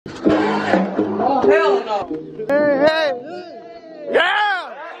Hey, hey.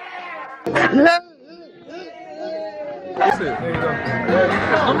 Yeah. Yeah. That's it. There you go.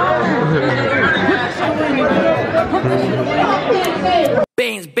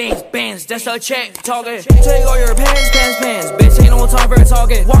 Bands, bands, bands, that's a check talking. Take all your pants, pants, pants. Bitch, ain't no time for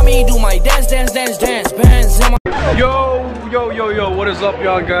talking. Want me do my dance, dance, dance, dance. Pants in my Yo, what is up,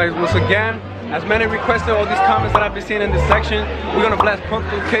 y'all guys? Once again, as many requested all these comments that I've been seeing in this section, we're gonna blast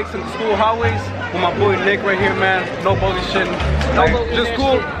pumpkin cakes in the school hallways with my boy Nick right here, man. No bogus shit. Like, just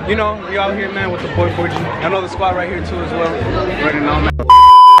cool, you know, we out here, man, with the boy G. I know the squad right here too as well. Ready now, man.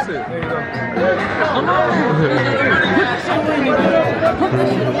 That's it. There you go.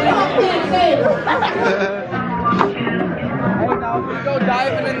 Hey, now we go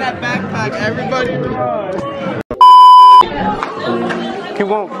diving in that backpack. Everybody run. Keep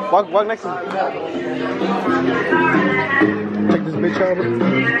going. Walk next to me. Check this bitch out.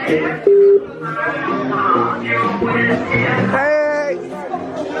 Hey!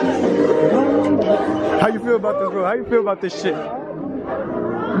 How you feel about this, bro? How you feel about this shit?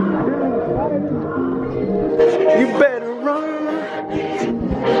 You better run.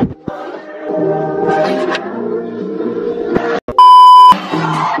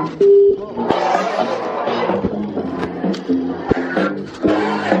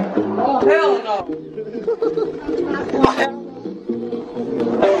 Oh, hell no.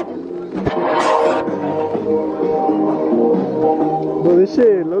 Bro, this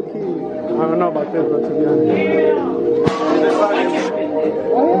shit low key. I don't know about this, but to be honest.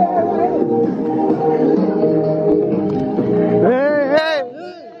 Hey, hey!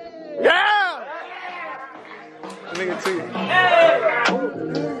 Yeah! Nigga too.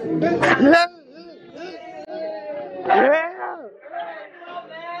 Yeah! Yeah!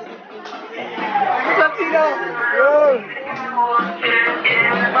 Latino! Yo!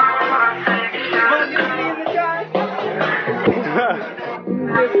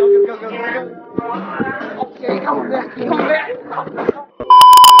 Okay, come back.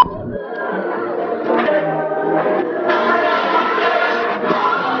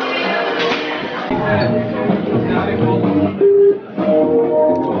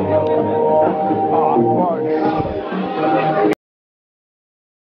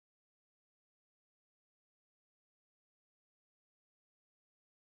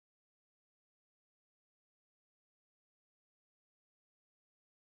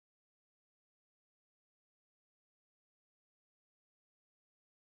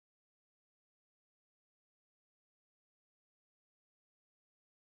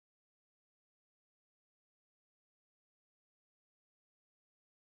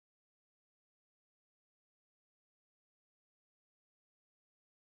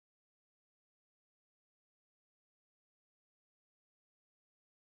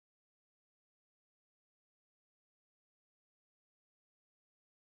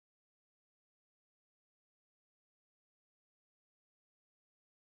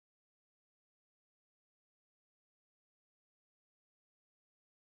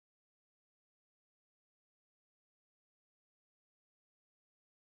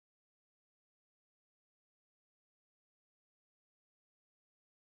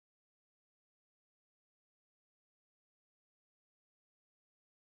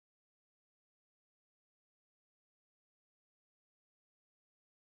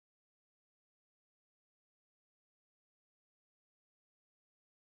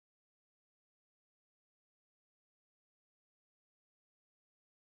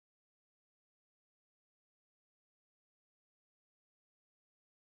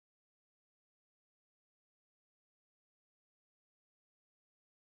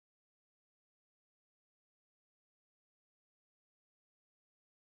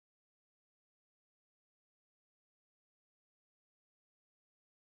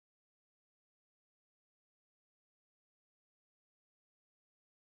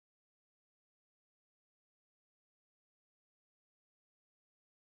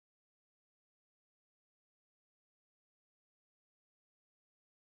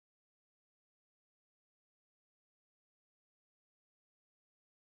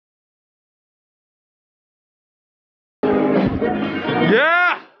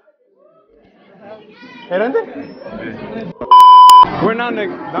 Yeah! Hey, where now,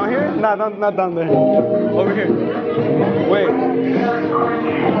 nigga? Down here? Nah, not down there. Over here. Wait.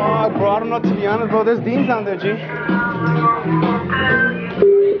 Oh, bro, I don't know, to be honest, bro. There's Deans down there, G.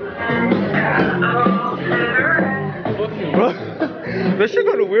 Bro, this shit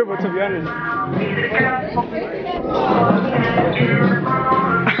kinda weird, bro, to be honest.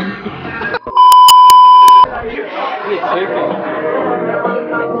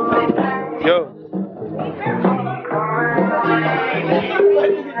 Yo.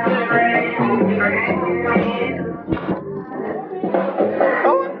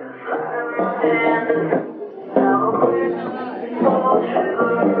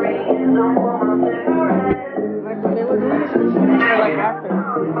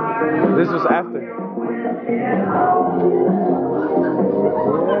 This was after.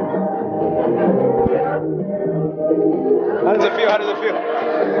 How does it feel? How does it feel?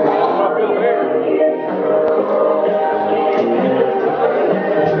 I feel weird.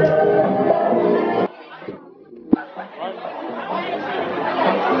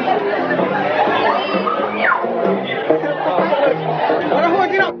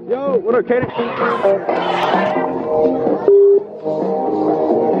 Yo, what up, Katie?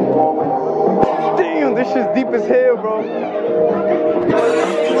 Damn, this shit's deep as hell, bro.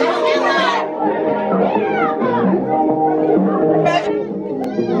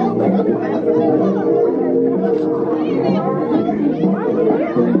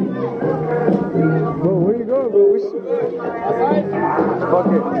 Bro, where you going, bro? Fuck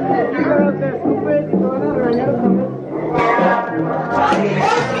it.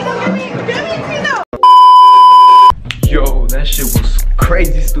 Yo, that shit was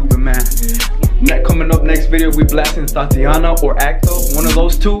crazy stupid, man. Coming up next video, we blasting Tatiana or Acto, one of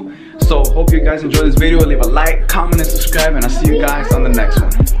those two. So hope you guys enjoy this video. Leave a like, comment, and subscribe, and I'll see you guys on the next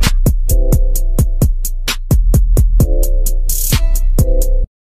one.